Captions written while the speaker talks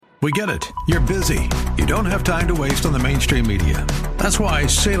We get it. You're busy. You don't have time to waste on the mainstream media. That's why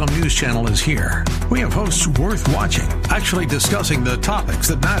Salem News Channel is here. We have hosts worth watching, actually discussing the topics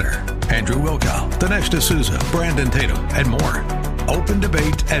that matter. Andrew Wilkow, Dinesh D'Souza, Brandon Tatum, and more. Open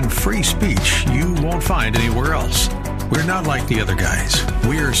debate and free speech you won't find anywhere else. We're not like the other guys.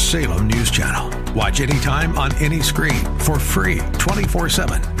 We're Salem News Channel. Watch anytime on any screen for free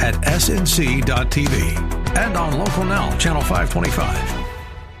 24/7 at snc.tv and on Local Now, Channel 525.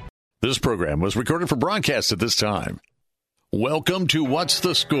 This program was recorded for broadcast at this time. Welcome to What's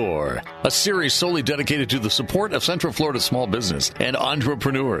the Score, a series solely dedicated to the support of Central Florida small business and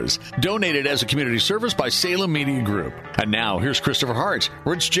entrepreneurs, donated as a community service by Salem Media Group. And now, here's Christopher Hart,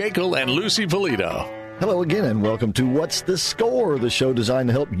 Rich Jekyll, and Lucy Polito. Hello again, and welcome to What's the Score, the show designed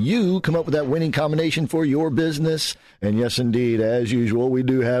to help you come up with that winning combination for your business. And yes, indeed, as usual, we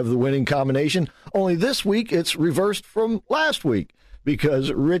do have the winning combination. Only this week, it's reversed from last week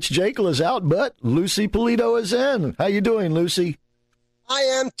because Rich Jekyll is out, but Lucy Polito is in. How you doing, Lucy? I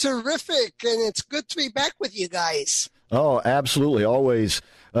am terrific, and it's good to be back with you guys. Oh, absolutely. Always.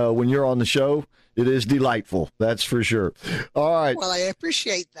 When you're on the show, it is delightful. That's for sure. All right. Well, I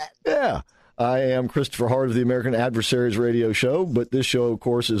appreciate that. Yeah. I am Christopher Hart of the American Adversaries Radio Show, but this show, of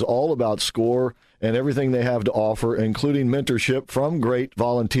course, is all about SCORE and everything they have to offer, including mentorship from great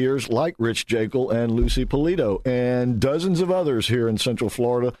volunteers like Rich Jekyll and Lucy Polito and dozens of others here in Central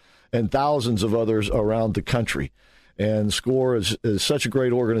Florida and thousands of others around the country. And SCORE is such a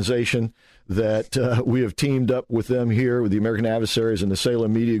great organization that we have teamed up with them here with the American Adversaries and the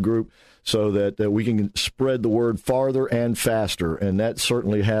Salem Media Group so that we can spread the word farther and faster, and that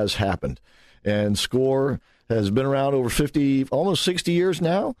certainly has happened. And SCORE has been around over 50, almost 60 years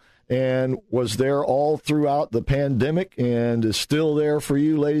now, and was there all throughout the pandemic and is still there for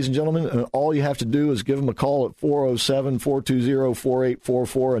you, ladies and gentlemen. And all you have to do is give them a call at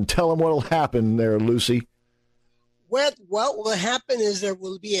 407-420-4844 and tell them what will happen there, Lucy. What will happen is there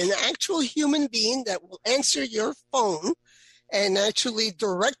will be an actual human being that will answer your phone and actually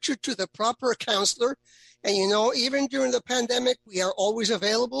direct you to the proper counselor. And, you know, even during the pandemic, we are always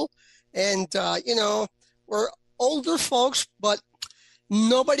available. And, you know, we're older folks, but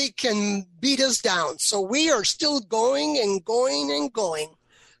nobody can beat us down. So we are still going and going and going.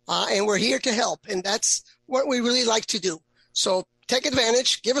 And we're here to help. And that's what we really like to do. So take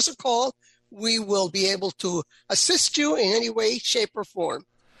advantage. Give us a call. We will be able to assist you in any way, shape, or form.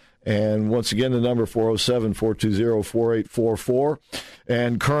 And once again, the number 407-420-4844.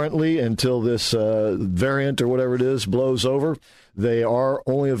 And currently, until this variant or whatever it is blows over, they are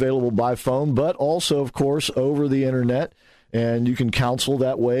only available by phone, but also, of course, over the internet. And you can counsel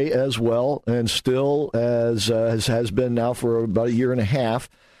that way as well. And still, as has been now for about a year and a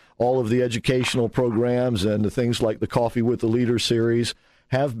half, all of the educational programs and the things like the Coffee with the Leader series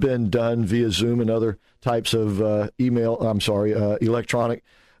have been done via Zoom and other types of electronic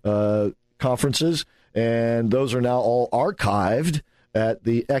conferences, and those are now all archived at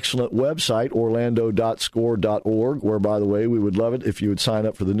the excellent website, orlando.score.org, where, by the way, we would love it if you would sign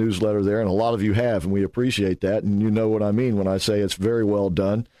up for the newsletter there, and a lot of you have, and we appreciate that, and you know what I mean when I say it's very well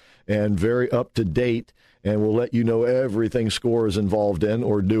done and very up-to-date, and we'll let you know everything SCORE is involved in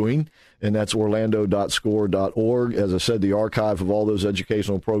or doing, and that's orlando.score.org. As I said, the archive of all those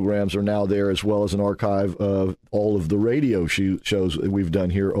educational programs are now there, as well as an archive of all of the radio shows that we've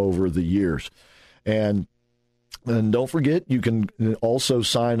done here over the years. And don't forget, you can also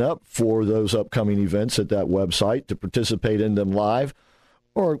sign up for those upcoming events at that website to participate in them live.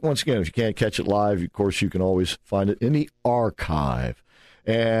 Or, once again, if you can't catch it live, of course, you can always find it in the archive.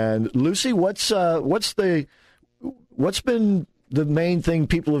 And, Lucy, what's been the main thing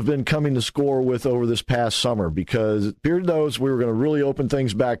people have been coming to SCORE with over this past summer? Because it appeared as we were going to really open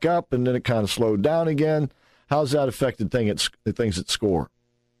things back up, and then it kind of slowed down again. How's that affected things at SCORE?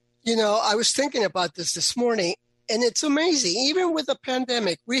 You know, I was thinking about this morning, and it's amazing. Even with the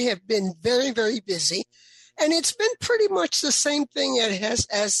pandemic, we have been very, very busy, and it's been pretty much the same thing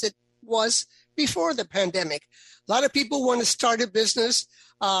as it was before the pandemic. A lot of people want to start a business.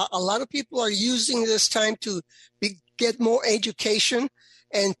 A lot of people are using this time to get more education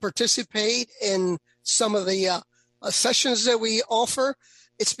and participate in some of the sessions that we offer.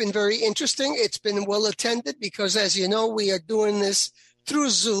 It's been very interesting. It's been well attended because, as you know, we are doing this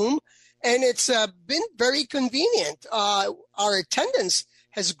through Zoom, and it's been very convenient. Our attendance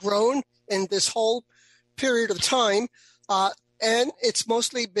has grown in this whole period of time, and it's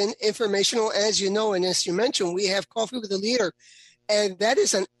mostly been informational, as you know, and as you mentioned, we have Coffee with the Leader, and that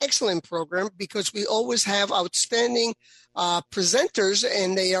is an excellent program because we always have outstanding presenters,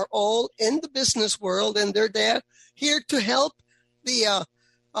 and they are all in the business world, and they're there here to help the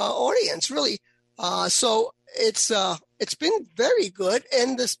audience, really. So it's been very good,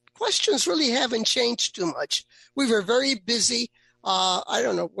 and the questions really haven't changed too much. We were very busy. I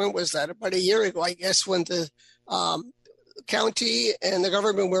don't know, when was that? About a year ago, I guess, when the county and the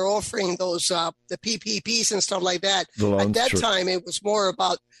government were offering those the PPPs and stuff like that. At that time, it was more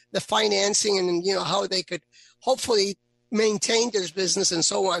about the financing and how they could hopefully maintain their business and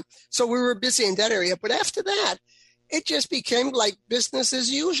so on. So we were busy in that area. But after that, it just became like business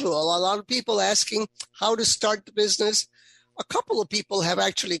as usual. A lot of people asking how to start the business. A couple of people have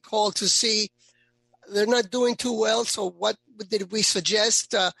actually called to see they're not doing too well. So what did we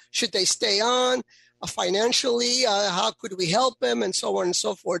suggest? Should they stay on financially? How could we help them? And so on and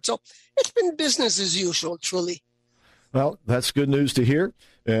so forth. So it's been business as usual, truly. Well, that's good news to hear.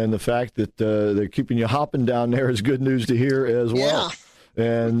 And the fact that they're keeping you hopping down there is good news to hear as well. Yeah.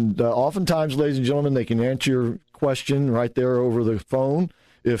 And oftentimes, ladies and gentlemen, they can answer your question right there over the phone.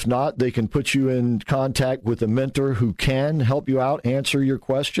 If not, they can put you in contact with a mentor who can help you out, answer your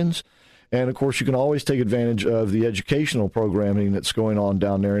questions. And, of course, you can always take advantage of the educational programming that's going on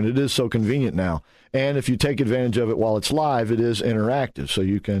down there. And it is so convenient now. And if you take advantage of it while it's live, it is interactive. So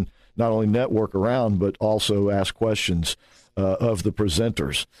you can not only network around, but also ask questions of the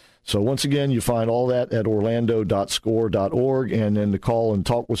presenters. So once again, you find all that at orlando.score.org, and then to call and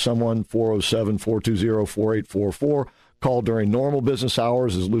talk with someone, 407-420-4844. Call during normal business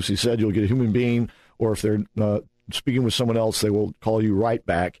hours. As Lucy said, you'll get a human being, or if they're speaking with someone else, they will call you right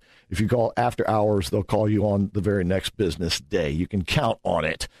back. If you call after hours, they'll call you on the very next business day. You can count on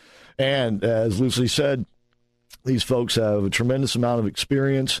it. And as Lucy said, these folks have a tremendous amount of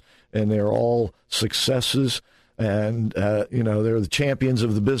experience, and they're all successes. And, they're the champions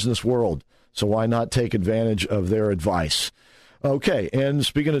of the business world. So why not take advantage of their advice? Okay, and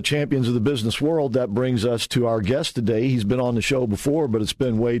speaking of champions of the business world, that brings us to our guest today. He's been on the show before, but it's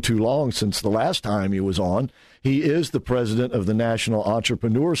been way too long since the last time he was on. He is the president of the National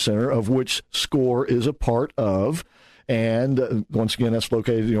Entrepreneur Center, of which SCORE is a part of. And once again, that's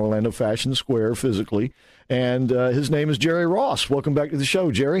located in Orlando Fashion Square physically. And his name is Jerry Ross. Welcome back to the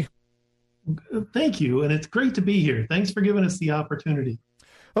show, Jerry. Thank you, and it's great to be here. Thanks for giving us the opportunity.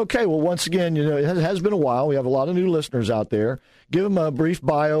 Okay, well, once again, it has been a while. We have a lot of new listeners out there. Give them a brief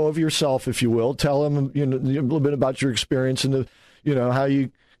bio of yourself, if you will. Tell them a little bit about your experience and how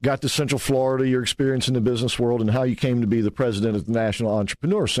you got to Central Florida, your experience in the business world, and how you came to be the president of the National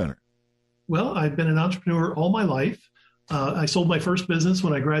Entrepreneur Center. Well, I've been an entrepreneur all my life. I sold my first business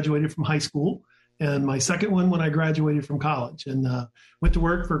when I graduated from high school, and my second one when I graduated from college, and went to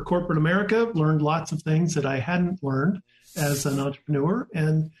work for corporate America, learned lots of things that I hadn't learned as an entrepreneur.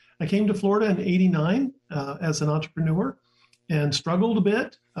 And I came to Florida in '89 as an entrepreneur and struggled a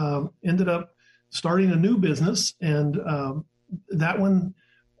bit, ended up starting a new business, and that one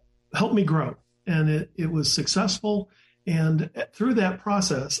helped me grow. And it was successful. And through that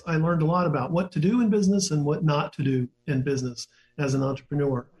process, I learned a lot about what to do in business and what not to do in business as an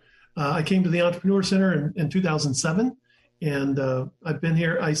entrepreneur. I came to the Entrepreneur Center in 2007, and I've been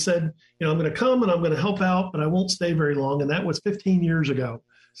here. I said, I'm going to come and I'm going to help out, but I won't stay very long. And that was 15 years ago.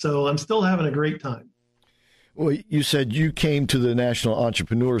 So I'm still having a great time. Well, you said you came to the National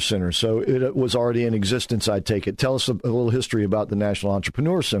Entrepreneur Center, so it was already in existence, I take it. Tell us a little history about the National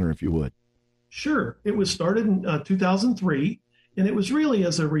Entrepreneur Center, if you would. Sure. It was started in 2003, and it was really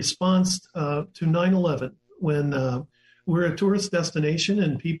as a response to 9/11 when we're a tourist destination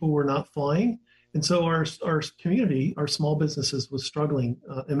and people were not flying. And so our community, our small businesses, was struggling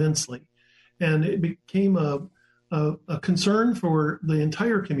immensely. And it became a concern for the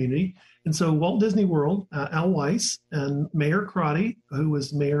entire community. And so Walt Disney World, Al Weiss, and Mayor Crotty, who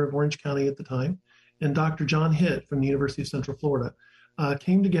was mayor of Orange County at the time, and Dr. John Hitt from the University of Central Florida,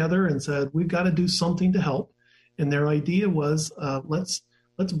 came together and said, we've got to do something to help. And their idea was, let's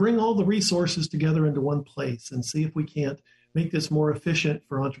bring all the resources together into one place and see if we can't make this more efficient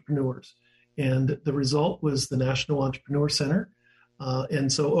for entrepreneurs. And the result was the National Entrepreneur Center.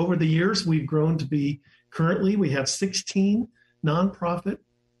 And so over the years, we've grown to be, currently we have 16 nonprofit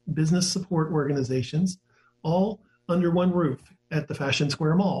business support organizations, all under one roof at the Fashion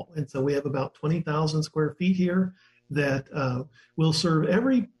Square Mall. And so we have about 20,000 square feet here that will serve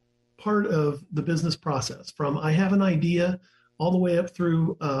every part of the business process, from I have an idea all the way up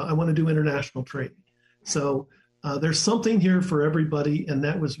through I want to do international trade. So there's something here for everybody, and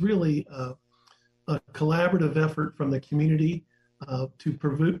that was really a collaborative effort from the community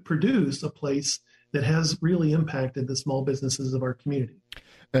to produce a place that has really impacted the small businesses of our community.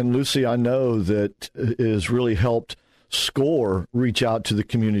 And Lucy, I know that it has really helped SCORE reach out to the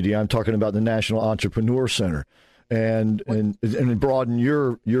community. I'm talking about the National Entrepreneur Center. and broaden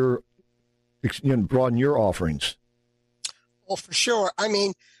your offerings. Well, for sure. I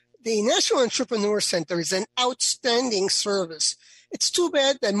mean, the National Entrepreneur Center is an outstanding service. It's too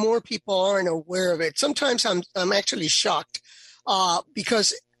bad that more people aren't aware of it. Sometimes I'm actually shocked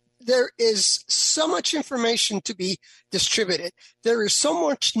because there is so much information to be distributed. There is so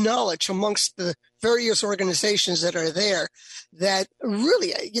much knowledge amongst the various organizations that are there that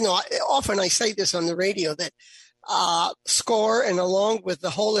really, often I say this on the radio that SCORE and along with the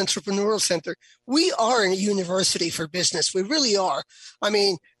whole Entrepreneurial Center, we are a university for business. We really are. I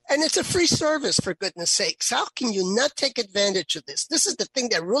mean, and it's a free service, for goodness sakes. How can you not take advantage of this? This is the thing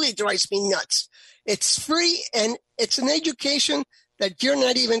that really drives me nuts. It's free, and it's an education that you're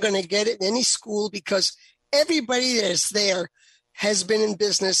not even going to get in any school because everybody that is there has been in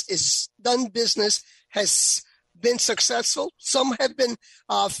business, is done business, has been successful. Some have been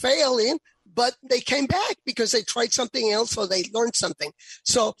failing, but they came back because they tried something else or they learned something.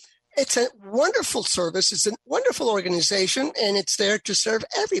 So it's a wonderful service. It's a wonderful organization, and it's there to serve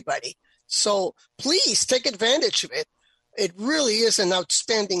everybody. So please take advantage of it. It really is an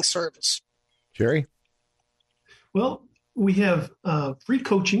outstanding service. Jerry? Well, we have free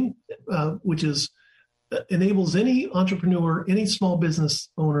coaching, which enables any entrepreneur, any small business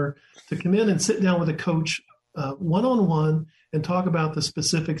owner to come in and sit down with a coach one-on-one and talk about the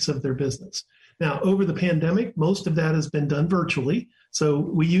specifics of their business. Now, over the pandemic, most of that has been done virtually. So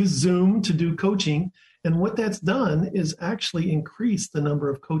we use Zoom to do coaching. And what that's done is actually increase the number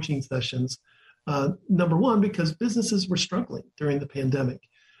of coaching sessions. Number one, because businesses were struggling during the pandemic.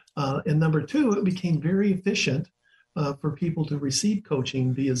 And number two, it became very efficient for people to receive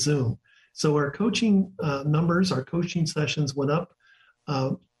coaching via Zoom. So our coaching numbers, our coaching sessions went up.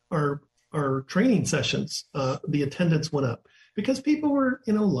 Our training sessions, the attendance went up because people were,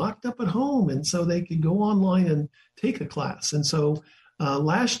 locked up at home, and so they could go online and take a class. And so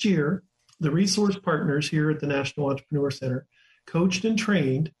last year, the resource partners here at the National Entrepreneur Center coached and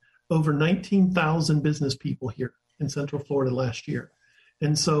trained over 19,000 business people here in Central Florida last year.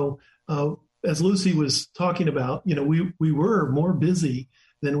 And so as Lucy was talking about, we were more busy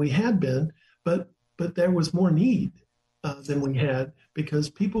than we had been, but there was more need than we had because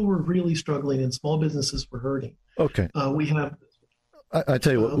people were really struggling and small businesses were hurting. Okay. We have, I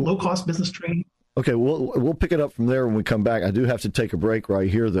tell you what, low-cost business training. Okay, we'll pick it up from there when we come back. I do have to take a break right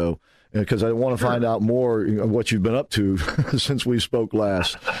here, though, because I want to find out more of what you've been up to since we spoke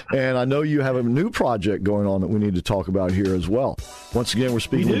last. And I know you have a new project going on that we need to talk about here as well. Once again, we're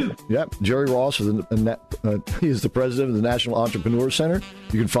speaking with Jerry Ross. He is the president of the National Entrepreneur Center.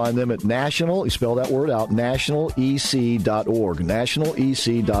 You can find them at national, you spell that word out, nationalec.org,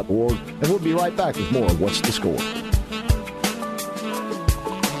 nationalec.org. And we'll be right back with more of What's the Score?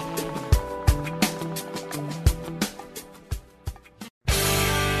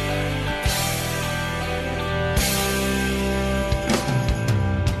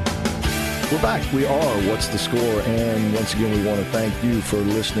 We're back. We are What's the Score? And once again, we want to thank you for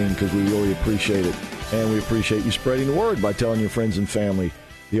listening because we really appreciate it. And we appreciate you spreading the word by telling your friends and family.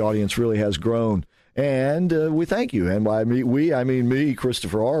 The audience really has grown. And we thank you. And by we, I mean me,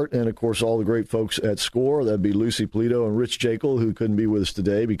 Christopher Hart, and, of course, all the great folks at SCORE. That'd be Lucy Polito and Rich Jekyll, who couldn't be with us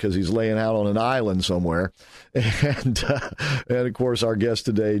today because he's laying out on an island somewhere. And of course, our guest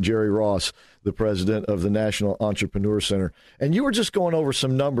today, Jerry Ross, the president of the National Entrepreneur Center. And you were just going over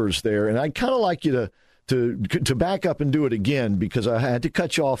some numbers there, and I'd kind of like you to back up and do it again because I had to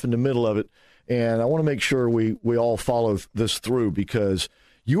cut you off in the middle of it. And I want to make sure we all follow this through because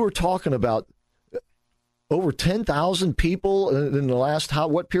you were talking about over 10,000 people in the last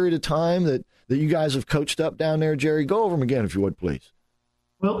what period of time that you guys have coached up down there, Jerry? Go over them again, if you would, please.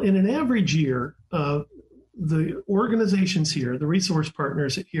 Well, in an average year, the organizations here, the resource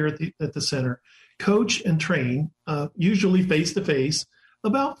partners here at the center, coach and train, usually face-to-face,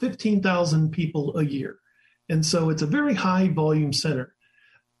 about 15,000 people a year. And so it's a very high volume center.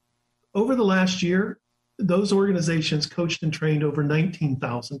 Over the last year, those organizations coached and trained over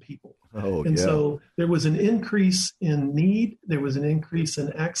 19,000 people. So there was an increase in need, there was an increase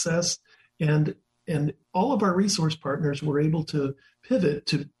in access, and all of our resource partners were able to pivot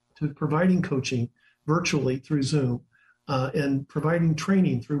to providing coaching virtually through Zoom and providing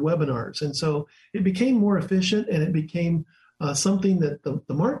training through webinars. And so it became more efficient, and it became something that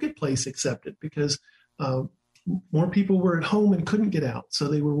the marketplace accepted because more people were at home and couldn't get out, so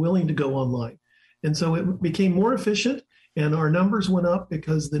they were willing to go online. And so it became more efficient, and our numbers went up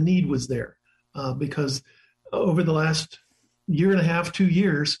because the need was there. Because over the last year and a half, 2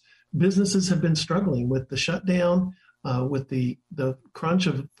 years, businesses have been struggling with the shutdown, with the crunch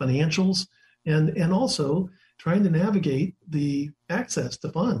of financials, and also trying to navigate the access to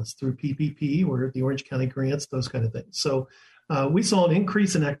funds through PPP or the Orange County grants, those kind of things. So we saw an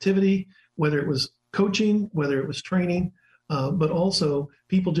increase in activity, whether it was coaching, whether it was training, but also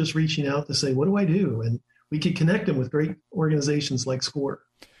people just reaching out to say, what do I do? And we could connect them with great organizations like SCORE.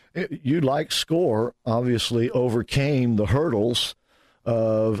 You, like SCORE, obviously overcame the hurdles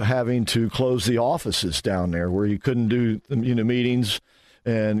of having to close the offices down there where you couldn't do meetings,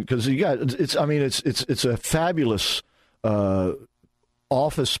 and because it's a fabulous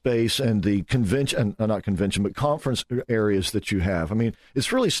office space and the conference areas that you have. I mean,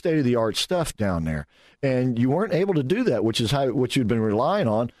 it's really state of the art stuff down there, and you weren't able to do that, which is what you'd been relying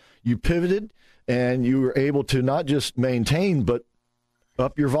on. You pivoted, and you were able to not just maintain but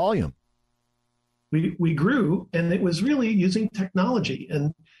up your volume. We grew, and it was really using technology,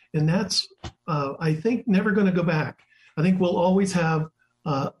 and that's I think never going to go back. I think we'll always have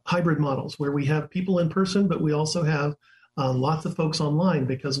hybrid models where we have people in person, but we also have lots of folks online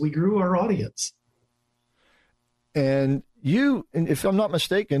because we grew our audience. And you, if I'm not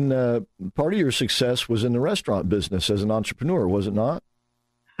mistaken, part of your success was in the restaurant business as an entrepreneur, was it not?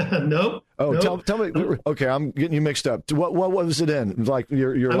 Nope. Oh, nope. Tell me. Okay, I'm getting you mixed up. What was it in? It was like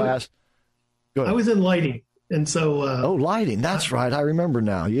your last. Go ahead. I was in lighting, and so. Lighting. That's right. I remember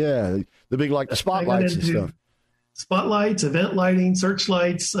now. Yeah, the big the spotlights and stuff. Spotlights, event lighting,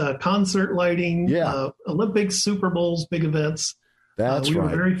 searchlights, concert lighting. Yeah. Olympics, Super Bowls, big events. That's right. We were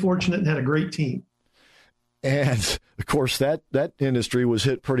right. very fortunate and had a great team. And of course, that industry was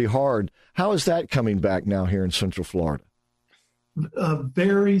hit pretty hard. How is that coming back now here in Central Florida?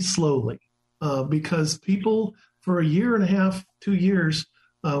 Very slowly, because people for a year and a half, 2 years,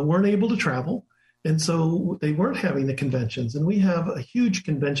 weren't able to travel. And so they weren't having the conventions. And we have a huge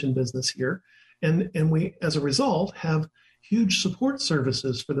convention business here. And we, as a result, have huge support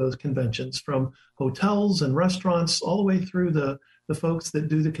services for those conventions, from hotels and restaurants all the way through the folks that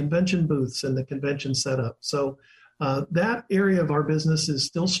do the convention booths and the convention setup. So that area of our business is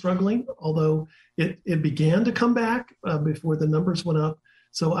still struggling, although it began to come back before the numbers went up.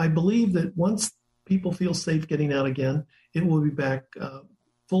 So I believe that once people feel safe getting out again, it will be back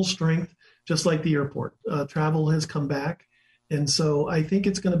full strength, just like the airport. Travel has come back. And so I think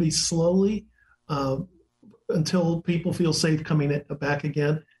it's going to be slowly until people feel safe coming back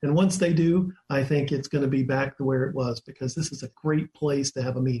again. And once they do, I think it's going to be back to where it was, because this is a great place to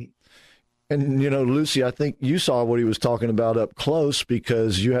have a meeting. And, Lucy, I think you saw what he was talking about up close,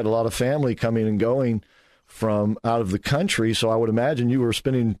 because you had a lot of family coming and going from out of the country. So I would imagine you were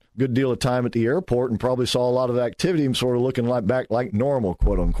spending a good deal of time at the airport and probably saw a lot of activity and sort of looking back like normal,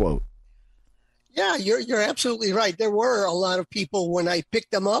 quote unquote. Yeah, you're absolutely right. There were a lot of people when I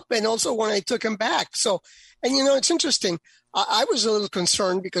picked them up and also when I took them back. So, and it's interesting. I was a little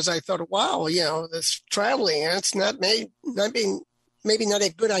concerned because I thought, wow, this traveling, it's maybe not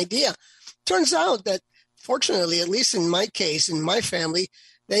a good idea. Turns out that fortunately, at least in my case, in my family,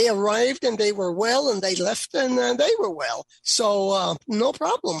 they arrived and they were well, and they left and they were well. So no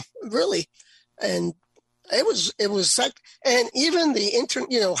problem, really. And it was like, and even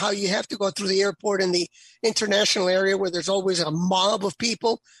the how you have to go through the airport in the international area where there's always a mob of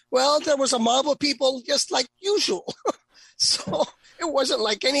people. Well, there was a mob of people just like usual. So it wasn't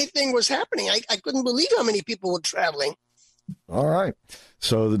like anything was happening. I couldn't believe how many people were traveling. All right.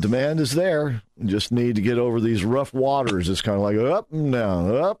 So the demand is there. You just need to get over these rough waters. It's kind of like up and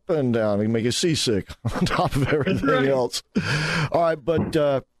down, up and down. It can make you seasick on top of everything else. All right.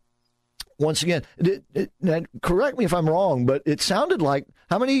 But once again, correct me if I'm wrong, but it sounded like,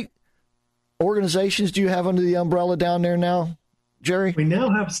 how many organizations do you have under the umbrella down there now, Jerry? We now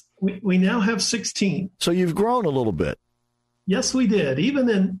have 16. So you've grown a little bit. Yes, we did.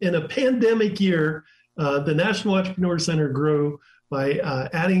 Even in a pandemic year, the National Entrepreneur Center grew by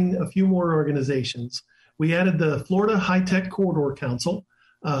adding a few more organizations. We added the Florida High-Tech Corridor Council,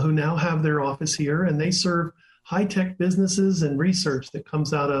 who now have their office here, and they serve high-tech businesses and research that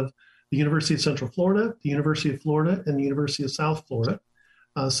comes out of the University of Central Florida, the University of Florida, and the University of South Florida.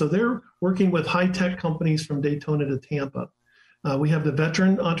 So they're working with high-tech companies from Daytona to Tampa. We have the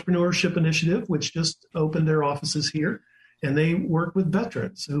Veteran Entrepreneurship Initiative, which just opened their offices here, and they work with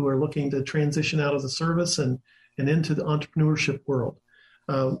veterans who are looking to transition out of the service and into the entrepreneurship world.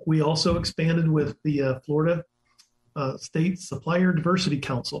 We also expanded with the Florida State Supplier Diversity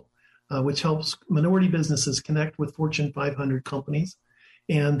Council, which helps minority businesses connect with Fortune 500 companies.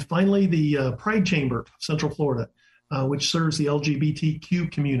 And finally, the Pride Chamber of Central Florida, which serves the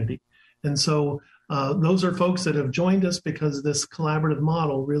LGBTQ community. And so those are folks that have joined us because this collaborative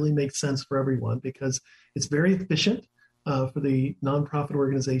model really makes sense for everyone, because it's very efficient for the nonprofit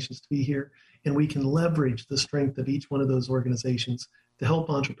organizations to be here. and we can leverage the strength of each one of those organizations to help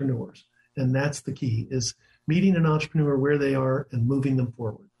entrepreneurs. And that's the key, is meeting an entrepreneur where they are and moving them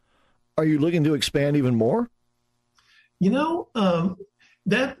forward. Are you looking to expand even more?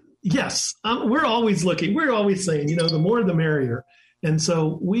 Yes, we're always looking. We're always saying, the more the merrier. And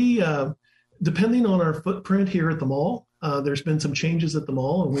so we, depending on our footprint here at the mall, there's been some changes at the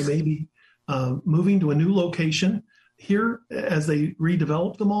mall, and we may be moving to a new location here as they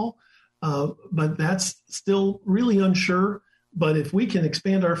redevelop the mall. But that's still really unsure. But if we can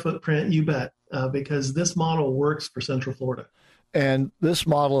expand our footprint, you bet, because this model works for Central Florida. And this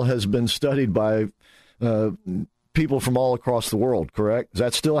model has been studied by people from all across the world, correct? Is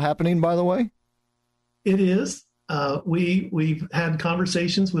that still happening, by the way? It is. We've had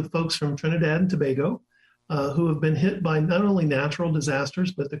conversations with folks from Trinidad and Tobago who have been hit by not only natural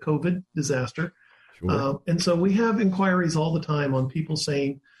disasters, but the COVID disaster. Sure. And so we have inquiries all the time on people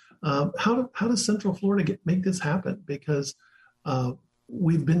saying, how does Central Florida make this happen? Because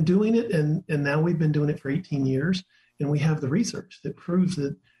we've been doing it, and now we've been doing it for 18 years, and we have the research that proves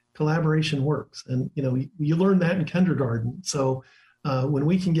that collaboration works. And, you learn that in kindergarten. So when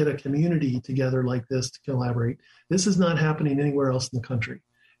we can get a community together like this to collaborate, this is not happening anywhere else in the country.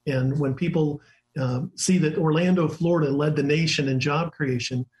 And when people see that Orlando, Florida led the nation in job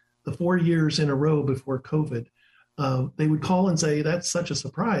creation the 4 years in a row before COVID, they would call and say, that's such a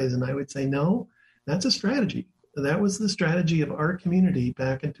surprise. And I would say, no, that's a strategy. That was the strategy of our community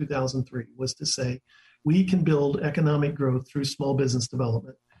back in 2003, was to say, we can build economic growth through small business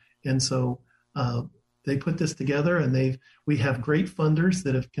development. And so they put this together, and we have great funders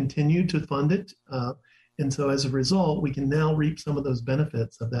that have continued to fund it. And so as a result, we can now reap some of those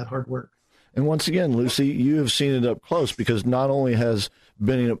benefits of that hard work. And once again, Lucy, you have seen it up close, because not only has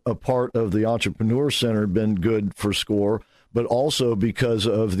being a part of the Entrepreneur Center been good for SCORE, but also because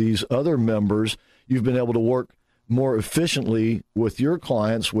of these other members, you've been able to work more efficiently with your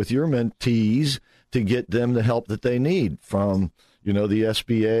clients, with your mentees, to get them the help that they need from, the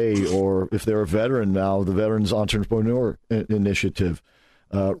SBA, or if they're a veteran now, the Veterans Entrepreneur Initiative.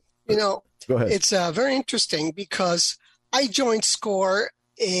 Go ahead. It's very interesting, because I joined SCORE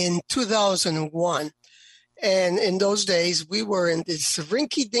in 2001. And in those days, we were in this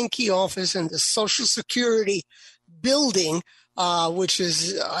rinky-dinky office in the Social Security building, which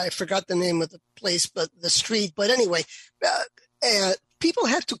is, I forgot the name of the place, but the street. But anyway, people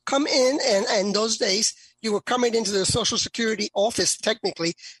had to come in, and in those days, you were coming into the Social Security office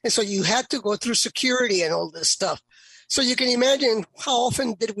technically. And so you had to go through security and all this stuff. So you can imagine, how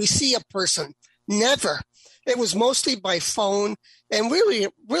often did we see a person? Never. It was mostly by phone, and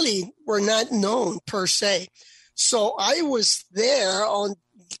really were not known per se. So I was there on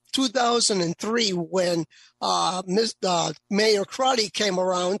 2003 when Mayor Crotty came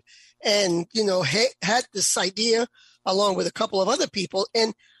around and, had this idea along with a couple of other people.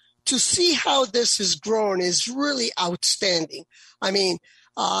 And to see how this has grown is really outstanding. I mean,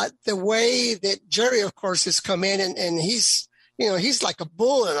 the way that Jerry, of course, has come in, and he's like a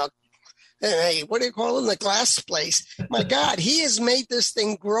bull in a, what do you call it, the glass place. My God, he has made this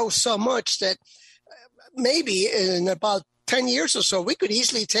thing grow so much that maybe in about 10 years or so, we could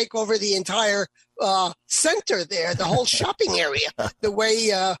easily take over the entire center there, the whole shopping area, the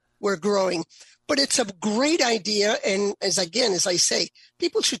way we're growing. But it's a great idea. And as I say,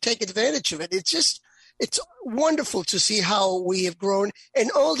 people should take advantage of it. It's wonderful to see how we have grown,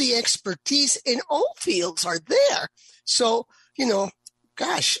 and all the expertise in all fields are there. So,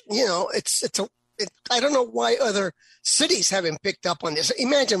 I don't know why other cities haven't picked up on this.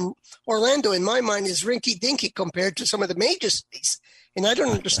 Imagine Orlando, in my mind, is rinky-dinky compared to some of the major cities. And I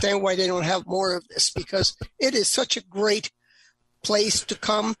don't understand why they don't have more of this, because it is such a great place to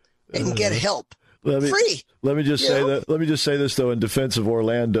come and get help. Free. Let me just say this, though, in defense of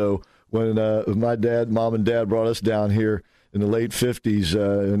Orlando. When mom and dad brought us down here in the late 50s,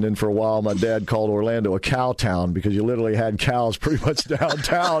 and then for a while my dad called Orlando a cow town, because you literally had cows pretty much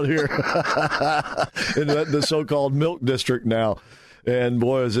downtown here in the so-called milk district now. And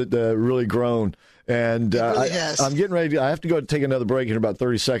boy, has it really grown. And I'm getting ready. I have to go take another break in about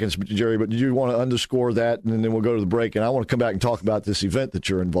 30 seconds, Jerry, but do you want to underscore that, and then we'll go to the break, and I want to come back and talk about this event that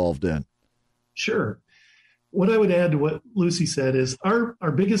you're involved in. Sure. What I would add to what Lucy said is our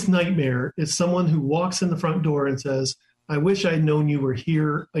biggest nightmare is someone who walks in the front door and says, I wish I'd known you were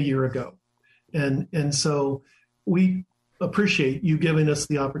here a year ago. And so we appreciate you giving us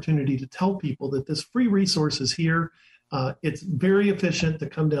the opportunity to tell people that this free resource is here. It's very efficient to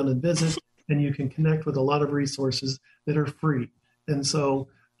come down and visit, and you can connect with a lot of resources that are free. And so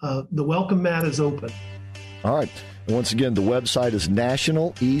the welcome mat is open. All right. And once again, the website is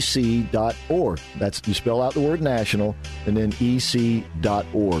nationalec.org. That's, you spell out the word national and then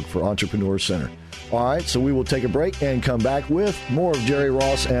ec.org for Entrepreneur Center. All right, so we will take a break and come back with more of Jerry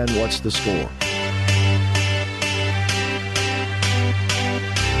Ross and What's the Score.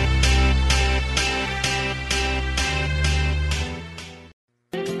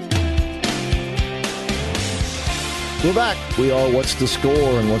 We're back. We are What's the Score?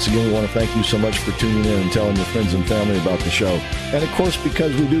 And once again, we want to thank you so much for tuning in and telling your friends and family about the show. And, of course,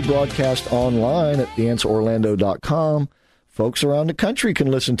 because we do broadcast online at theanswerorlando.com, folks around the country can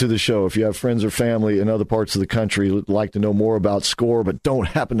listen to the show. If you have friends or family in other parts of the country who'd like to know more about SCORE but don't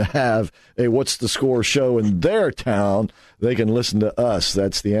happen to have a What's the Score show in their town, they can listen to us.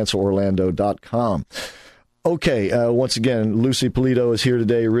 That's theanswerorlando.com. Okay, once again, Lucy Polito is here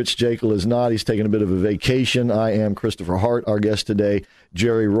today. Rich Jekyll is not. He's taking a bit of a vacation. I am Christopher Hart. Our guest today,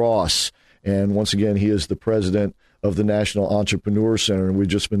 Jerry Ross. And once again, he is the president of the National Entrepreneur Center. And we've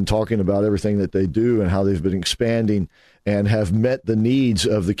just been talking about everything that they do and how they've been expanding and have met the needs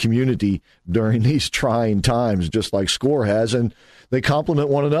of the community during these trying times, just like SCORE has. And they complement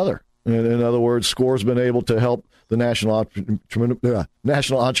one another. In other words, SCORE's been able to help the National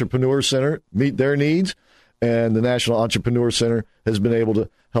Entrepreneur Center meet their needs, and the National Entrepreneur Center has been able to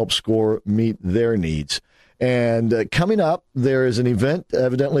help SCORE meet their needs. And coming up, there is an event,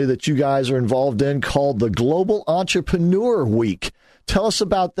 evidently, that you guys are involved in called the Global Entrepreneur Week. Tell us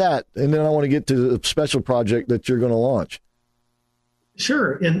about that, and then I want to get to the special project that you're going to launch.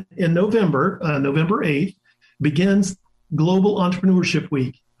 Sure. In November, November 8th, begins Global Entrepreneurship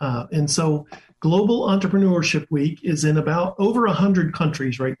Week. And so Global Entrepreneurship Week is in about over 100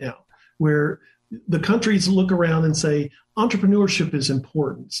 countries right now, where the countries look around and say, entrepreneurship is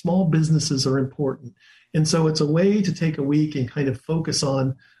important. Small businesses are important. And so it's a way to take a week and kind of focus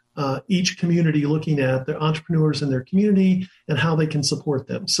on each community, looking at the entrepreneurs in their community and how they can support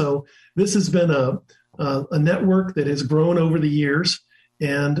them. So this has been a network that has grown over the years.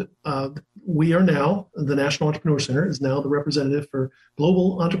 And we are now, the National Entrepreneur Center is now the representative for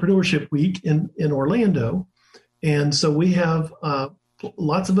Global Entrepreneurship Week in Orlando. And so we have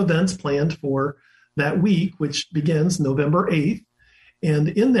lots of events planned for that week, which begins November 8th. And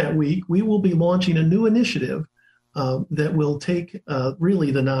in that week, we will be launching a new initiative that will take really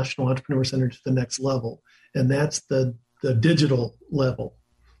the National Entrepreneur Center to the next level. And that's the digital level.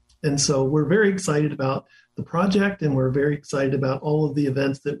 And so we're very excited about the project, and we're very excited about all of the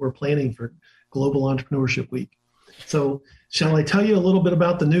events that we're planning for Global Entrepreneurship Week. So shall I tell you a little bit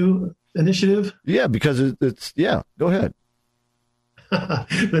about the new initiative? Yeah, because it's go ahead.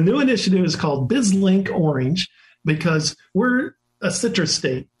 The new initiative is called BizLink Orange, because we're a citrus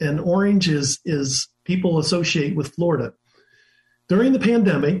state, and orange is people associate with Florida. During the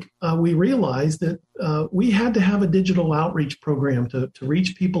pandemic, we realized that we had to have a digital outreach program to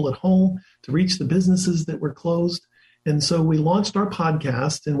reach people at home, to reach the businesses that were closed. And so we launched our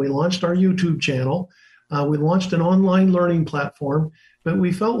podcast, and we launched our YouTube channel. We launched an online learning platform, but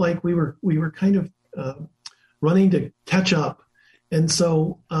we felt like we were kind of running to catch up. And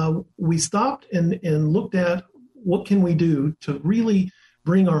so we stopped and looked at what can we do to really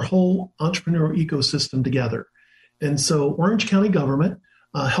bring our whole entrepreneurial ecosystem together. And so Orange County government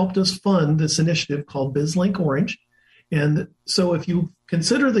helped us fund this initiative called BizLink Orange. And so if you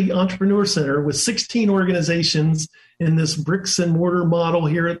consider the Entrepreneur Center with 16 organizations in this bricks and mortar model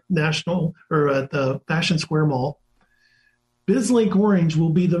here at the Fashion Square Mall, BizLink Orange will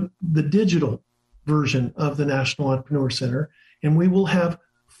be the digital version of the National Entrepreneur Center. And we will have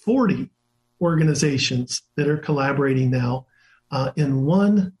 40 organizations that are collaborating now in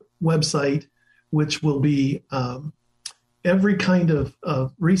one website, which will be every kind of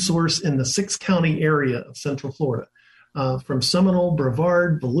resource in the 6-county area of Central Florida, from Seminole,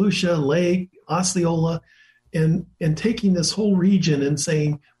 Brevard, Volusia, Lake, Osceola, and taking this whole region and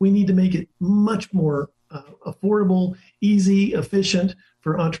saying we need to make it much more affordable, easy, efficient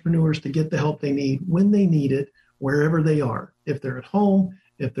for entrepreneurs to get the help they need when they need it, wherever they are, if they're at home,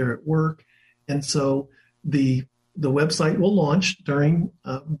 if they're at work. And so the website will launch during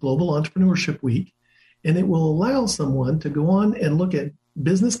Global Entrepreneurship Week, and it will allow someone to go on and look at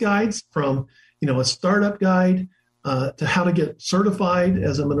business guides from, a startup guide to how to get certified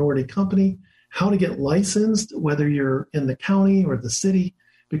as a minority company, how to get licensed, whether you're in the county or the city.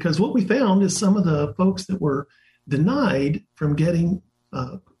 Because what we found is some of the folks that were denied from getting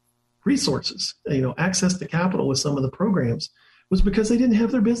resources, access to capital with some of the programs, was because they didn't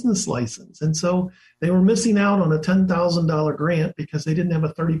have their business license. And so they were missing out on a $10,000 grant because they didn't have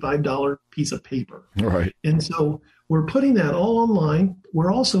a $35 piece of paper. Right. And so we're putting that all online.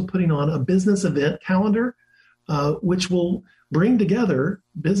 We're also putting on a business event calendar which will bring together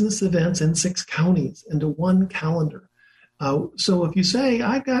business events in 6 counties into one calendar. So if you say,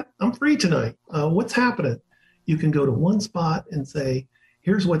 I'm free tonight, what's happening? You can go to one spot and say,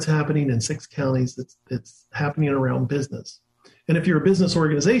 here's what's happening in 6 counties that's happening around business. And if you're a business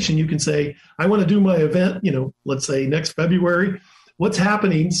organization, you can say, I want to do my event, let's say next February. What's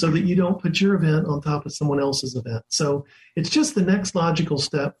happening so that you don't put your event on top of someone else's event? So it's just the next logical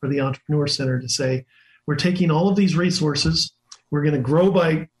step for the Entrepreneur Center to say, we're taking all of these resources, we're going to grow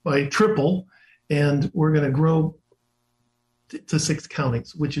by triple, and we're going to grow to 6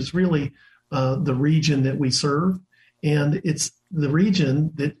 counties, which is really the region that we serve. And it's the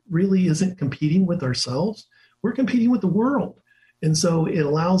region that really isn't competing with ourselves. We're competing with the world. And so it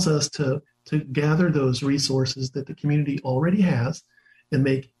allows us to gather those resources that the community already has and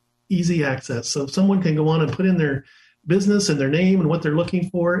make easy access. So someone can go on and put in their business and their name and what they're looking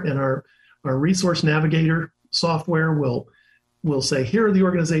for, and our resource navigator software will say, here are the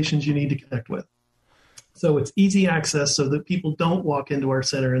organizations you need to connect with. So it's easy access so that people don't walk into our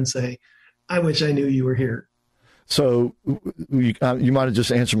center and say, I wish I knew you were here. So you might have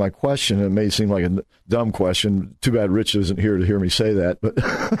just answered my question. It may seem like a dumb question. Too bad Rich isn't here to hear me say that. But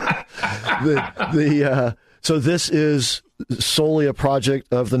so this is solely a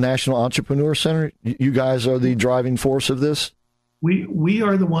project of the National Entrepreneur Center? You guys are the driving force of this? We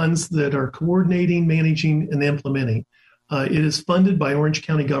are the ones that are coordinating, managing, and implementing. It is funded by Orange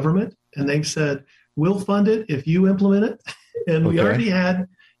County government, and they've said, we'll fund it if you implement it. And we already had,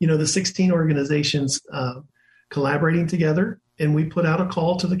 the 16 organizations collaborating together, and we put out a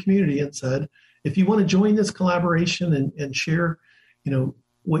call to the community and said, if you want to join this collaboration and share,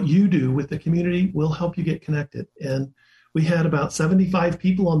 what you do with the community, we'll help you get connected. And we had about 75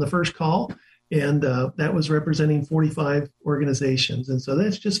 people on the first call, and that was representing 45 organizations. And so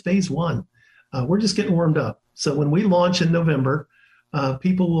that's just phase 1. We're just getting warmed up. So when we launch in November,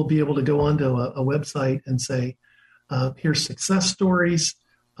 people will be able to go onto a website and say, here's success stories,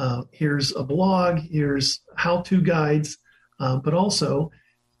 here's a blog, here's how-to guides, but also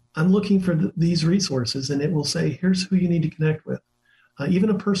I'm looking for these resources, and it will say, here's who you need to connect with.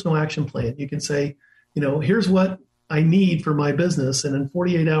 Even a personal action plan. You can say, here's what I need for my business, and in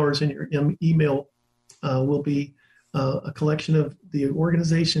 48 hours in your email will be a collection of the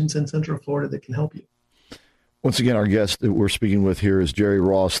organizations in Central Florida that can help you. Once again, our guest that we're speaking with here is Jerry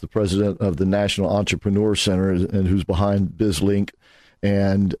Ross, the president of the National Entrepreneur Center, and who's behind BizLink.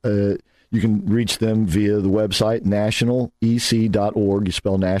 And you can reach them via the website, nationalec.org. You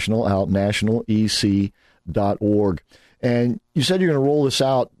spell national out, nationalec.org. And you said you're going to roll this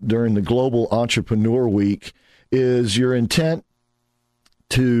out during the Global Entrepreneur Week. Is your intent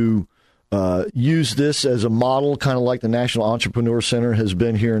to use this as a model, kind of like the National Entrepreneur Center has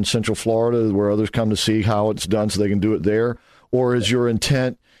been here in Central Florida, where others come to see how it's done so they can do it there? Or is your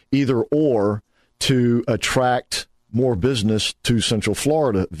intent either or to attract more business to Central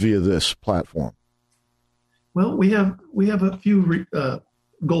Florida via this platform? Well, we have a few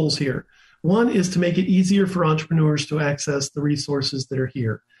goals here. One is to make it easier for entrepreneurs to access the resources that are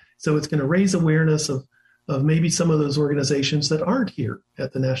here. So it's going to raise awareness of maybe some of those organizations that aren't here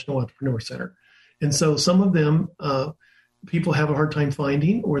at the National Entrepreneur Center. And so some of them people have a hard time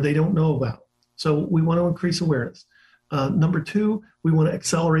finding or they don't know about. So we want to increase awareness. Number 2, we want to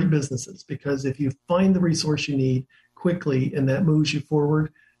accelerate businesses, because if you find the resource you need quickly and that moves you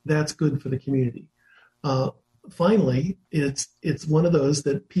forward, that's good for the community. Finally, it's one of those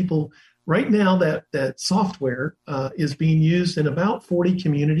that people, right now that software is being used in about 40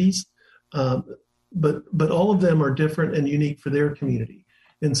 communities, but all of them are different and unique for their community.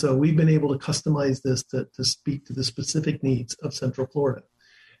 And so we've been able to customize this to speak to the specific needs of Central Florida.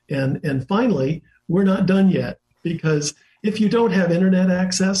 And finally, we're not done yet, because if you don't have internet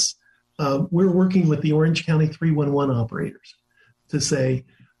access, we're working with the Orange County 311 operators to say,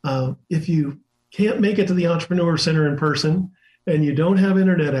 if you can't make it to the Entrepreneur Center in person and you don't have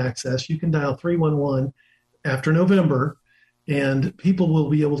internet access, you can dial 311 after November, and people will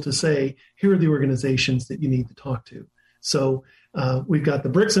be able to say, here are the organizations that you need to talk to. So we've got the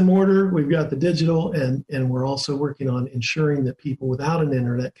bricks and mortar, we've got the digital, and we're also working on ensuring that people without an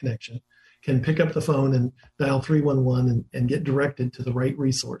internet connection can pick up the phone and dial 311 and get directed to the right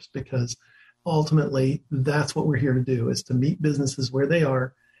resource, because ultimately that's what we're here to do, is to meet businesses where they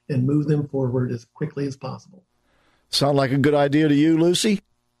are and move them forward as quickly as possible. Sound like a good idea to you, Lucy?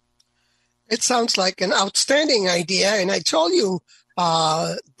 It sounds like an outstanding idea, and I told you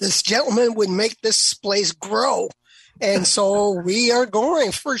this gentleman would make this place grow. And so we are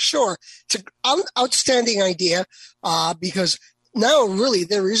going for sure. It's an outstanding idea because now really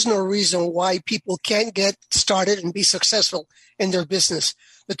there is no reason why people can't get started and be successful in their business.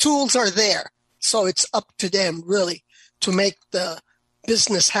 The tools are there. So it's up to them really to make the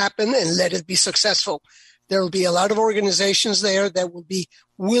business happen and let it be successful. There will be a lot of organizations there that will be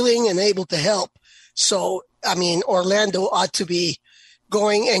willing and able to help. So, I mean, Orlando ought to be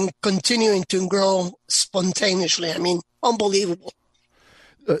going and continuing to grow spontaneously. I mean, unbelievable.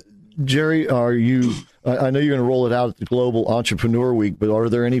 Jerry, I know you're going to roll it out at the Global Entrepreneur Week, but are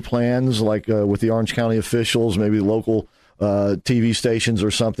there any plans like with the Orange County officials, maybe local TV stations or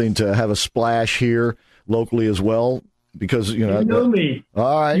something to have a splash here locally as well? Because you know me.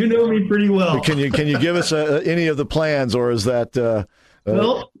 All right, you know me pretty well. Can you give us any of the plans, or is that?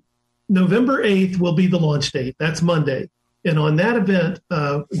 Well, November 8th will be the launch date. That's Monday, and on that event,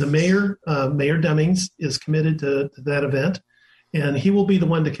 the mayor, Mayor Demings, is committed to that event, and he will be the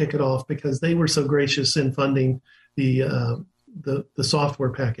one to kick it off because they were so gracious in funding the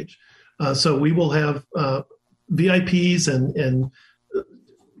software package. So we will have VIPs and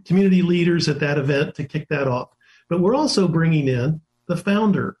community leaders at that event to kick that off. But we're also bringing in the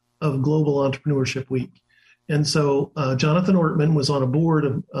founder of Global Entrepreneurship Week. And so Jonathan Ortman was on a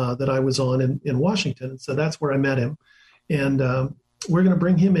board that I was on in Washington. So that's where I met him. And we're going to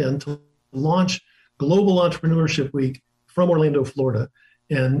bring him in to launch Global Entrepreneurship Week from Orlando, Florida.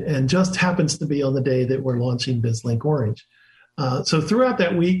 And just happens to be on the day that we're launching BizLink Orange. So throughout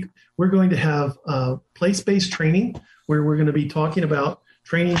that week, we're going to have place-based training where we're going to be talking about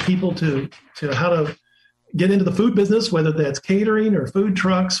training people to how to get into the food business, whether that's catering or food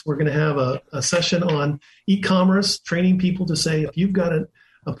trucks. We're going to have a session on e-commerce, training people to say, if you've got a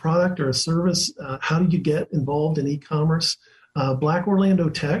product or a service, how do you get involved in e-commerce? Black Orlando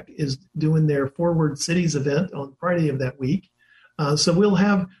Tech is doing their Forward Cities event on Friday of that week. So we'll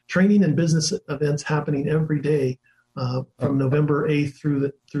have training and business events happening every day from November 8th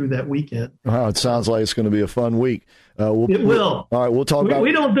through that weekend. Wow, it sounds like it's going to be a fun week. It will. All right, we'll talk about.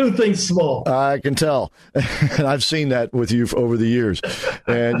 We don't do things small. I can tell, and I've seen that with you over the years.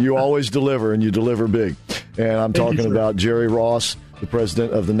 And you always deliver, and you deliver big. And I'm talking about Jerry Ross, the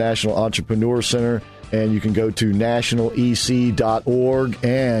president of the National Entrepreneur Center. And you can go to nationalec.org,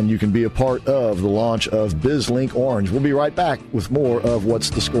 and you can be a part of the launch of BizLink Orange. We'll be right back with more of What's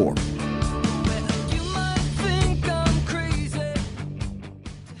the Score.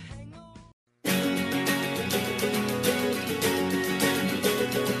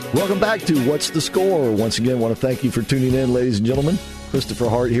 Welcome back to What's the Score? Once again, I want to thank you for tuning in, ladies and gentlemen. Christopher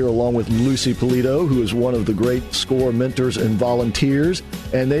Hart here along with Lucy Polito, who is one of the great SCORE mentors and volunteers.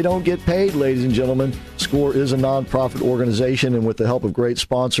 And they don't get paid, ladies and gentlemen. SCORE is a nonprofit organization, and with the help of great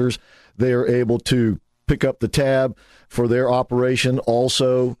sponsors, they are able to pick up the tab for their operation.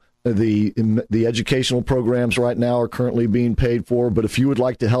 Also, the educational programs right now are currently being paid for. But if you would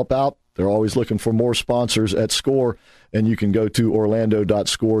like to help out, they're always looking for more sponsors at SCORE, and you can go to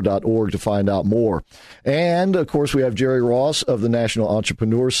orlando.score.org to find out more. And, of course, we have Jerry Ross of the National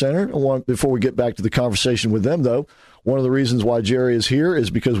Entrepreneur Center. Before we get back to the conversation with them, though, one of the reasons why Jerry is here is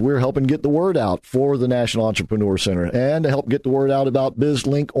because we're helping get the word out for the National Entrepreneur Center and to help get the word out about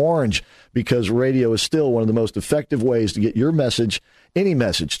BizLink Orange, because radio is still one of the most effective ways to get your message, any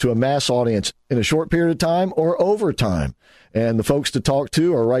message, to a mass audience in a short period of time or over time. And the folks to talk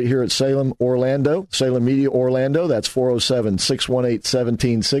to are right here at Salem Media Orlando. That's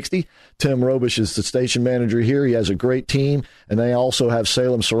 407-618-1760. Tim Robish is the station manager here. He has a great team, and they also have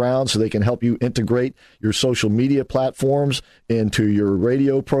Salem Surround, so they can help you integrate your social media platforms into your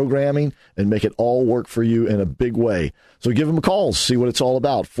radio programming and make it all work for you in a big way. So give them a call, see what it's all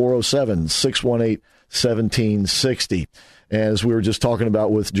about, 407-618-1760. As we were just talking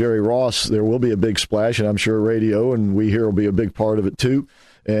about with Jerry Ross, there will be a big splash, and I'm sure radio and we here will be a big part of it too.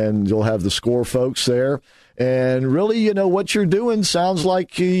 And you'll have the SCORE folks there. And really, you know, what you're doing sounds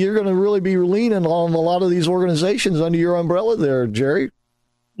like you're going to really be leaning on a lot of these organizations under your umbrella there, Jerry.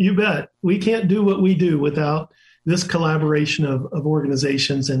 You bet. We can't do what we do without this collaboration of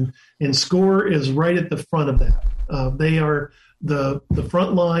organizations, and SCORE is right at the front of that. They are the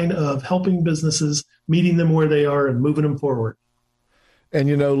front line of helping businesses, meeting them where they are and moving them forward. And,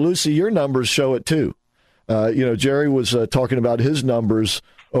 you know, Lucy, your numbers show it too. Jerry was talking about his numbers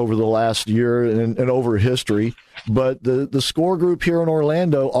over the last year and over history, but the SCORE group here in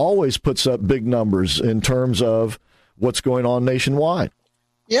Orlando always puts up big numbers in terms of what's going on nationwide.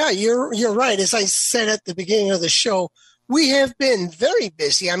 Yeah, you're right. As I said at the beginning of the show, we have been very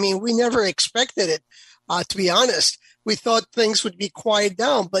busy. I mean, we never expected it, to be honest. We thought things would be quiet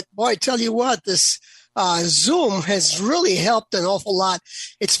down, but boy, I tell you what, this Zoom has really helped an awful lot.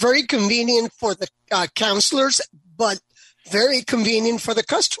 It's very convenient for the counselors, but very convenient for the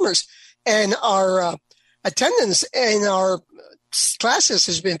customers. And our attendance in our classes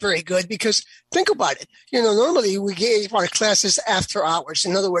has been very good because think about it. Normally we gave our classes after hours.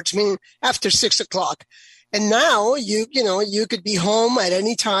 In other words, meaning after 6 o'clock. And now you could be home at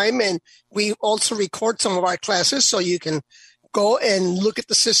any time. And we also record some of our classes so you can go and look at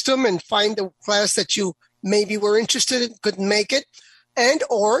the system and find the class that you maybe were interested in, couldn't make it, and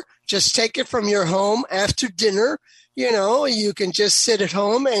or just take it from your home after dinner. You can just sit at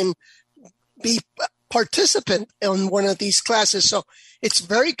home and be participant in one of these classes. So it's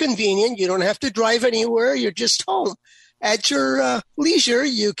very convenient. You don't have to drive anywhere. You're just home. At your leisure,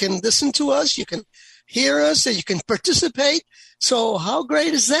 you can listen to us, you can hear us, and you can participate. So how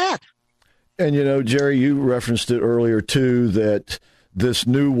great is that? And, Jerry, you referenced it earlier, too, that this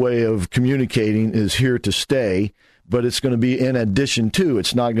new way of communicating is here to stay, but it's going to be in addition to.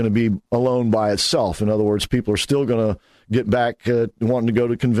 It's not going to be alone by itself. In other words, people are still going to get back wanting to go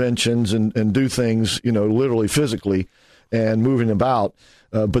to conventions and do things, literally physically and moving about.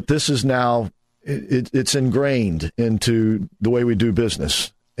 But this is now, it's ingrained into the way we do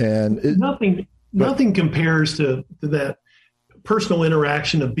business. And nothing compares to that personal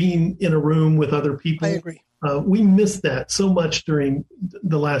interaction of being in a room with other people. I agree. We missed that so much during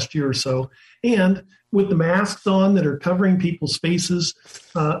the last year or so. And with the masks on that are covering people's faces,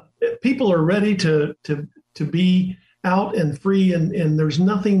 people are ready to be out and free, and there's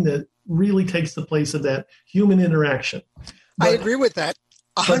nothing that really takes the place of that human interaction. I agree with that.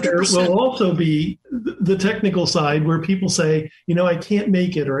 100%. But there will also be the technical side where people say, I can't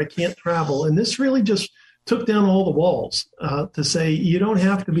make it or I can't travel. And this really just took down all the walls to say you don't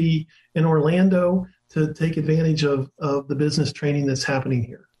have to be in Orlando to take advantage of the business training that's happening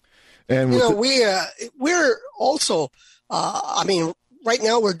here. And we're also, right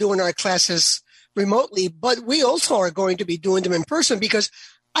now we're doing our classes remotely, but we also are going to be doing them in person because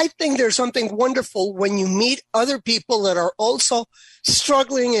I think there's something wonderful when you meet other people that are also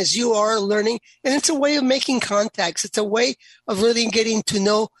struggling as you are learning. And it's a way of making contacts. It's a way of really getting to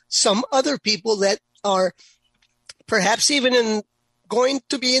know some other people that are perhaps even going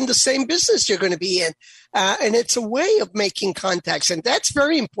to be in the same business you're going to be in. And it's a way of making contacts. And that's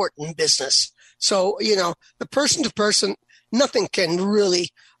very important in business. So, the person to person, nothing can really,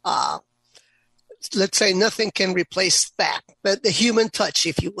 let's say nothing can replace that, but the human touch,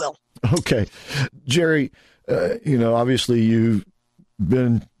 if you will. Okay. Jerry, obviously you've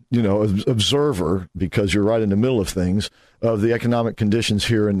been, observer, because you're right in the middle of things, of the economic conditions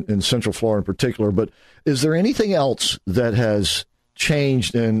here in Central Florida in particular. But is there anything else that has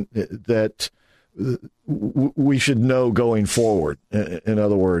changed and that we should know going forward, in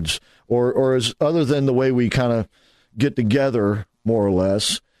other words, or is other than the way we kind of get together, more or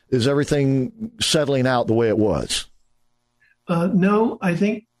less, is everything settling out the way it was? No, I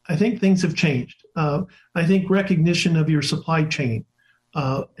think things have changed. I think recognition of your supply chain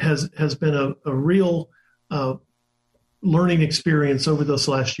has been a real learning experience over this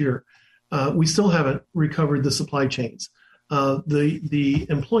last year. We still haven't recovered the supply chains, the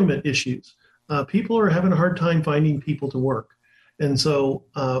employment issues. People are having a hard time finding people to work, and so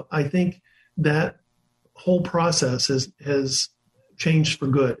I think that whole process has changed for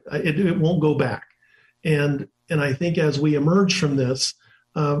good. It won't go back. And I think as we emerge from this,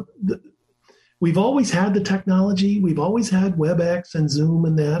 we've always had the technology. We've always had WebEx and Zoom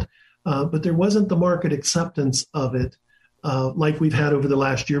and that, but there wasn't the market acceptance of it like we've had over the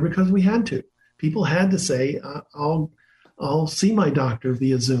last year because we had to. People had to say, I'll see my doctor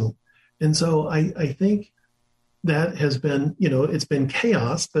via Zoom. And so I think that has been, it's been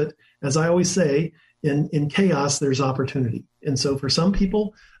chaos, but as I always say, in chaos, there's opportunity. And so for some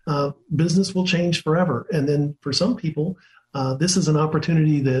people, business will change forever. And then for some people, this is an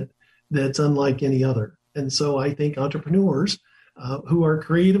opportunity that's unlike any other. And so I think entrepreneurs who are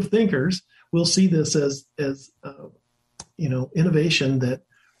creative thinkers will see this as innovation that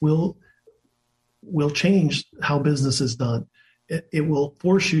will change how business is done. It will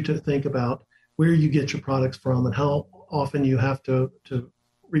force you to think about where you get your products from and how often you have to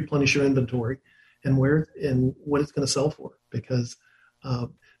replenish your inventory and what it's going to sell for. Because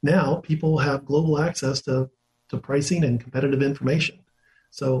now people have global access to pricing and competitive information.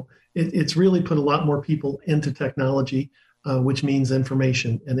 So it's really put a lot more people into technology, which means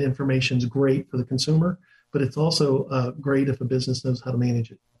information. And information is great for the consumer, but it's also great if a business knows how to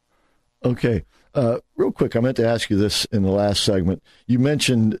manage it. Okay. Real quick, I meant to ask you this in the last segment. You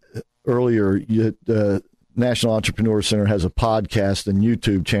mentioned earlier the National Entrepreneur Center has a podcast and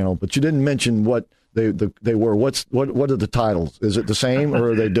YouTube channel, but you didn't mention what they were. What are the titles? Is it the same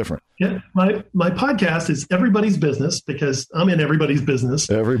or are they different? Yeah, my podcast is Everybody's Business because I'm in everybody's business.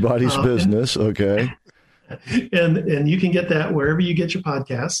 Everybody's business. Okay. And you can get that wherever you get your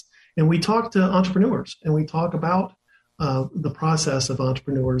podcasts. And we talk to entrepreneurs and we talk about the process of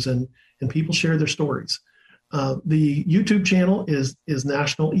entrepreneurs and people share their stories. The YouTube channel is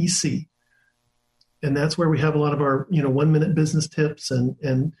National EC. And that's where we have a lot of our, 1-minute business tips.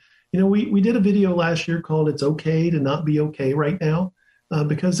 And we did a video last year called It's Okay to Not Be Okay Right Now,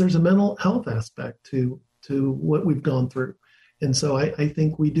 because there's a mental health aspect to what we've gone through. And so I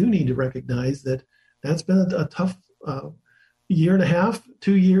think we do need to recognize that that's been a tough year and a half,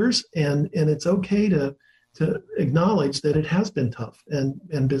 2 years, and it's okay to acknowledge that it has been tough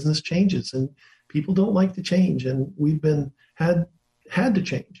and business changes and people don't like to change, and we've had to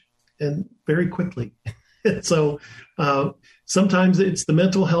change and very quickly. And so sometimes it's the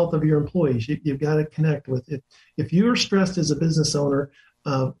mental health of your employees. You've got to connect with it. If you're stressed as a business owner,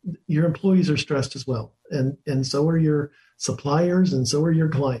 your employees are stressed as well, and so are your suppliers, and so are your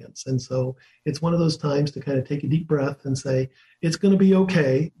clients. And so it's one of those times to kind of take a deep breath and say, it's going to be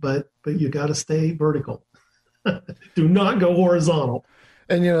okay, but you got to stay vertical. Do not go horizontal.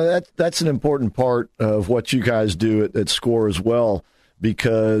 And, that's an important part of what you guys do at SCORE as well,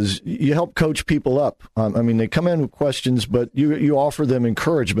 because you help coach people up. They come in with questions, but you offer them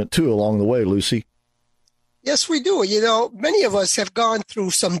encouragement, too, along the way, Lucy. Yes, we do. Many of us have gone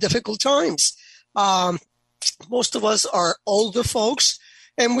through some difficult times. Most of us are older folks,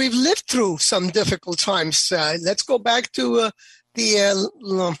 and we've lived through some difficult times. Let's go back to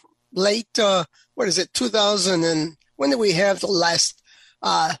the late, 2000, and when did we have the last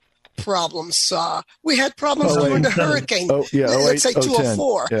problems? We had problems during the hurricane. Let's say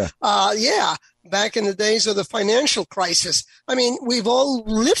 2004. Yeah. Back in the days of the financial crisis. We've all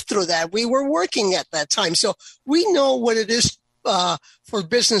lived through that. We were working at that time. So we know what it is for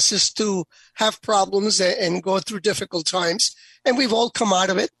businesses to have problems and go through difficult times. And we've all come out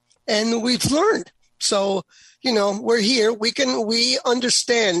of it and we've learned. So, we're here. We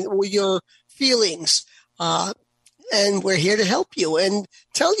understand your feelings. And we're here to help you and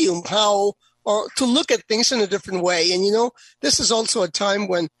tell you how or to look at things in a different way. And, this is also a time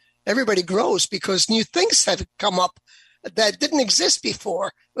when everybody grows because new things have come up that didn't exist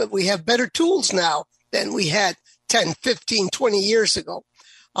before. But we have better tools now than we had 10, 15, 20 years ago.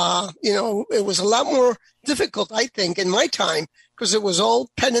 It was a lot more difficult, I think, in my time because it was all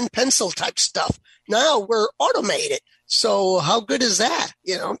pen and pencil type stuff. Now we're automated. So how good is that?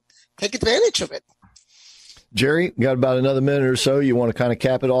 Take advantage of it. Jerry, got about another minute or so. You want to kind of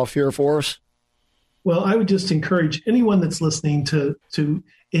cap it off here for us? Well, I would just encourage anyone that's listening to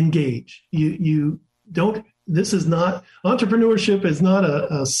engage. Entrepreneurship is not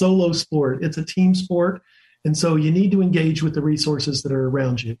a solo sport. It's a team sport. And so you need to engage with the resources that are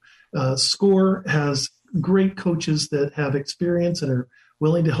around you. SCORE has great coaches that have experience and are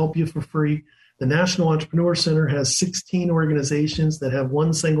willing to help you for free. The National Entrepreneur Center has 16 organizations that have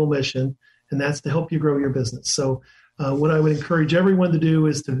one single mission, and that's to help you grow your business. So what I would encourage everyone to do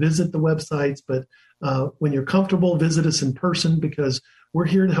is to visit the websites, but when you're comfortable, visit us in person because we're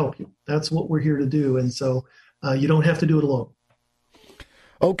here to help you. That's what we're here to do. And so you don't have to do it alone.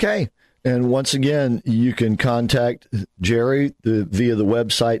 Okay. And once again, you can contact Jerry via the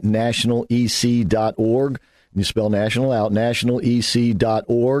website nationalec.org. You spell national out,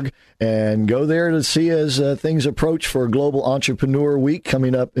 nationalec.org, and go there to see as things approach for Global Entrepreneur Week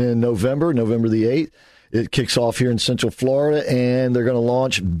coming up in November the 8th. It kicks off here in Central Florida, and they're going to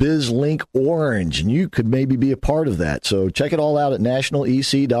launch BizLink Orange, and you could maybe be a part of that. So check it all out at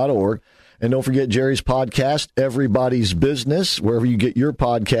nationalec.org. And don't forget Jerry's podcast, Everybody's Business, wherever you get your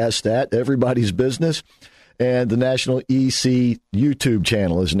podcast at, Everybody's Business. And the National EC YouTube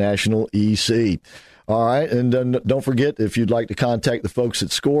channel is National EC. All right, and then don't forget, if you'd like to contact the folks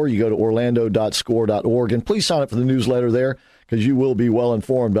at SCORE, you go to orlando.score.org, and please sign up for the newsletter there because you will be well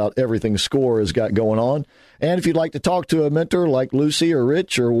informed about everything SCORE has got going on. And if you'd like to talk to a mentor like Lucy or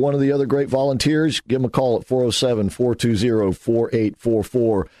Rich or one of the other great volunteers, give them a call at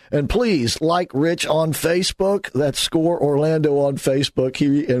 407-420-4844. And please like Rich on Facebook. That's SCORE Orlando on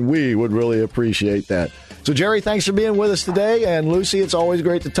Facebook, and we would really appreciate that. So, Jerry, thanks for being with us today. And, Lucy, it's always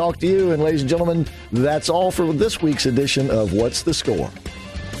great to talk to you. And, ladies and gentlemen, that's all for this week's edition of What's the Score?